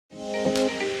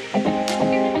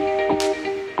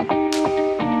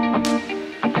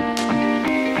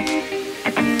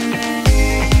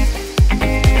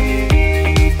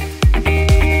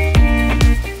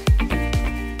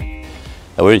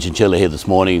We're in Chinchilla here this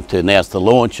morning to announce the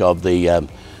launch of the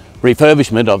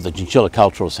refurbishment of the Chinchilla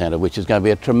Cultural Centre, which is going to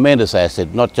be a tremendous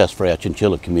asset, not just for our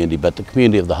Chinchilla community, but the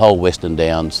community of the whole Western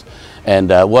Downs. And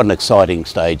what an exciting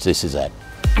stage this is at.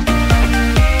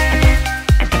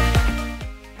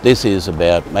 This is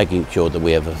about making sure that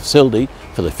we have a facility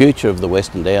for the future of the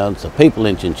Western Downs, the people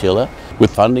in Chinchilla, with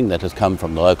funding that has come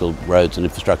from the local roads and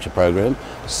infrastructure program.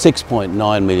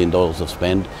 $6.9 million of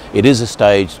spend. It is a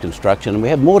staged construction and we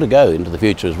have more to go into the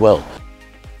future as well.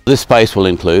 This space will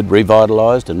include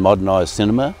revitalised and modernised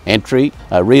cinema, entry,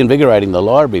 reinvigorating the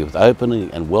library with opening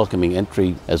and welcoming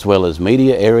entry, as well as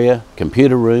media area,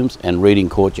 computer rooms and reading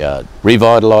courtyard.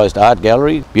 Revitalised art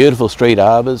gallery, beautiful street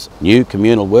arbours, new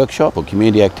communal workshop or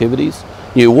community activities,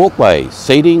 new walkways,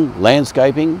 seating,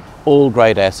 landscaping, all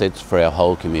great assets for our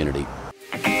whole community.